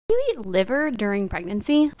You eat liver during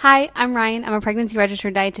pregnancy? Hi, I'm Ryan. I'm a pregnancy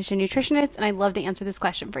registered dietitian nutritionist, and I'd love to answer this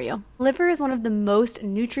question for you. Liver is one of the most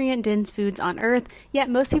nutrient-dense foods on earth, yet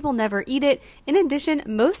most people never eat it. In addition,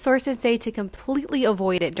 most sources say to completely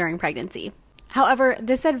avoid it during pregnancy. However,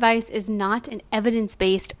 this advice is not an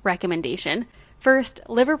evidence-based recommendation. First,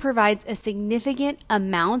 liver provides a significant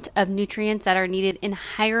amount of nutrients that are needed in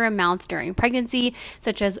higher amounts during pregnancy,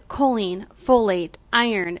 such as choline, folate,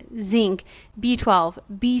 iron, zinc, B12,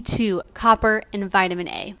 B2, copper, and vitamin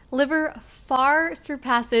A. Liver far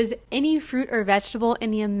surpasses any fruit or vegetable in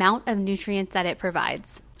the amount of nutrients that it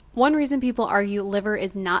provides. One reason people argue liver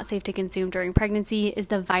is not safe to consume during pregnancy is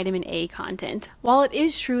the vitamin A content. While it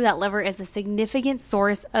is true that liver is a significant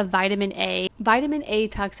source of vitamin A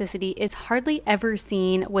toxicity is hardly ever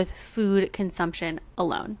seen with food consumption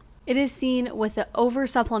alone. It is seen with the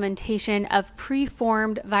oversupplementation of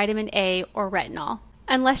preformed vitamin A or retinol.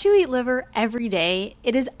 Unless you eat liver every day,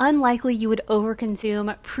 it is unlikely you would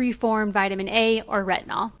overconsume preformed vitamin A or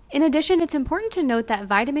retinol. In addition, it's important to note that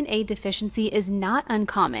vitamin A deficiency is not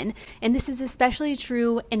uncommon, and this is especially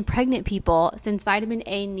true in pregnant people since vitamin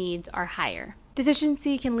A needs are higher.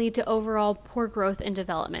 Deficiency can lead to overall poor growth and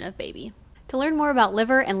development of baby. To learn more about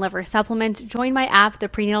liver and liver supplements, join my app, the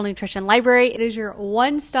Prenatal Nutrition Library. It is your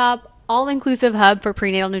one-stop, all-inclusive hub for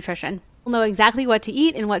prenatal nutrition. You'll know exactly what to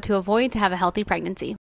eat and what to avoid to have a healthy pregnancy.